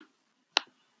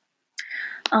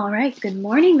All right, good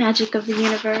morning, magic of the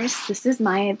universe. This is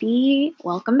Maya B.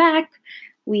 Welcome back.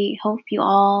 We hope you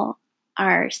all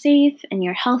are safe and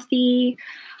you're healthy.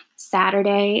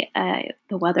 Saturday,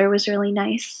 the weather was really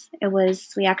nice.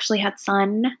 We actually had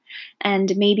sun,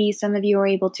 and maybe some of you were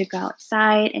able to go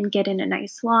outside and get in a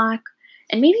nice walk.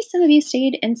 And maybe some of you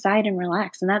stayed inside and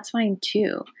relaxed, and that's fine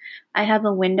too. I have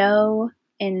a window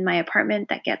in my apartment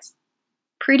that gets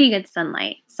pretty good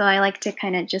sunlight. So I like to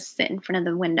kind of just sit in front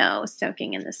of the window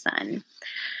soaking in the sun.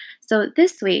 So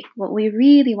this week, what we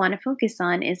really want to focus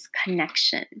on is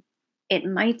connection. It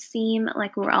might seem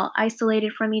like we're all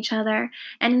isolated from each other,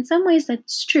 and in some ways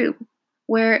that's true.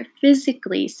 We're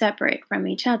physically separate from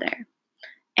each other.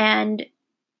 And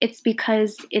it's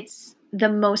because it's the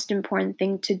most important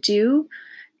thing to do.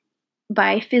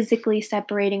 By physically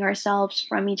separating ourselves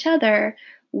from each other,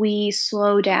 we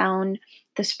slow down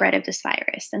the spread of this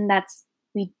virus, and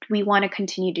we want to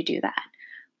continue to do that.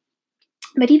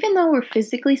 But even though we're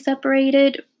physically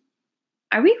separated,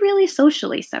 are we really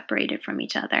socially separated from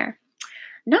each other?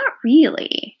 Not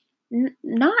really.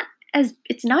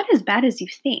 It's not as bad as you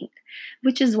think,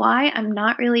 which is why I'm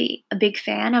not really a big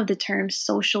fan of the term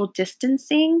social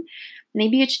distancing.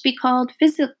 Maybe it should be called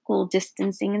physical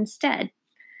distancing instead.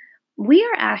 We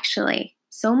are actually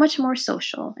so much more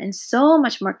social and so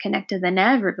much more connected than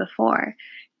ever before.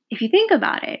 If you think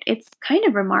about it, it's kind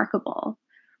of remarkable.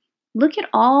 Look at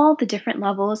all the different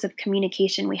levels of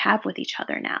communication we have with each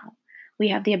other now. We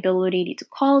have the ability to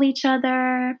call each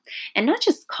other, and not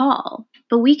just call,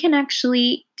 but we can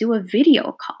actually do a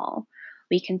video call.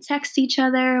 We can text each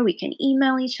other, we can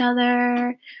email each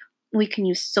other, we can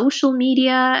use social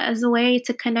media as a way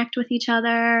to connect with each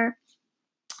other.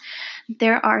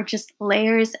 There are just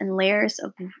layers and layers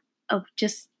of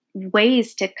just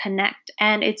ways to connect,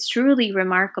 and it's truly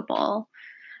remarkable.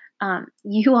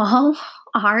 You all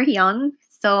are young,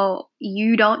 so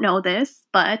you don't know this,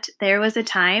 but there was a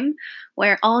time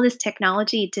where all this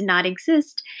technology did not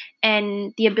exist,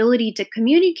 and the ability to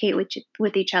communicate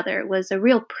with each other was a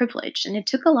real privilege, and it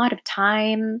took a lot of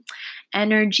time,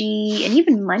 energy, and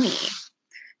even money.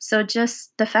 So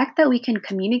just the fact that we can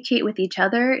communicate with each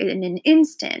other in an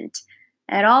instant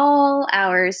at all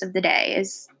hours of the day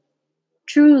is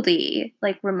truly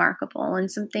remarkable and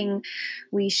something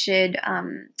we should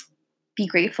be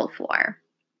grateful for.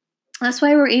 That's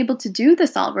why we're able to do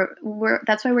this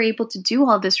that's why we're able to do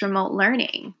all this remote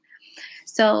learning.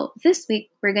 So this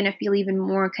week we're going to feel even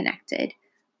more connected.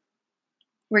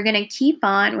 We're going to keep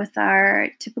on with our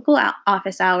typical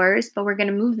office hours, but we're going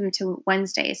to move them to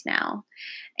Wednesdays now.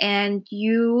 And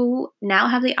you now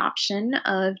have the option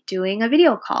of doing a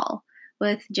video call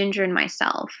with Ginger and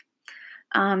myself.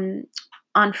 On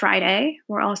Friday,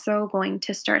 we're also going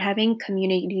to start having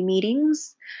community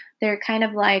meetings. They're kind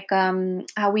of like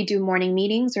how we do morning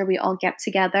meetings where we all get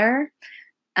together.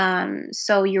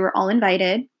 So you're all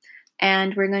invited.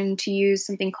 And we're going to use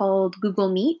something called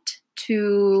Google Meet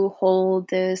to hold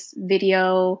this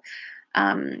video,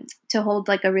 to hold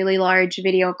a really large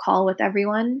video call with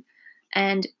everyone.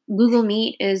 And Google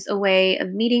Meet is a way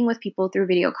of meeting with people through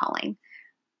video calling.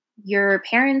 Your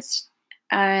parents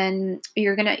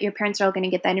your parents are all going to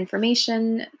get that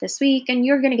information this week, and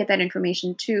you're going to get that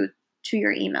information too to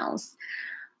your emails.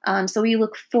 So we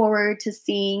look forward to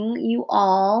seeing you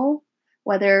all,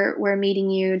 whether we're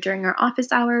meeting you during our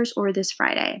office hours or this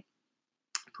Friday.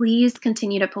 Please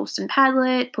continue to post on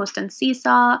Padlet, post on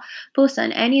Seesaw, post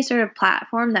on any sort of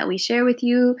platform that we share with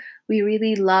you. We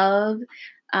really love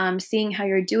seeing how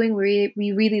you're doing. We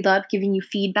really love giving you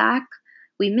feedback.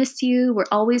 We miss you. We're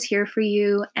always here for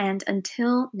you. And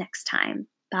until next time,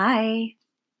 bye.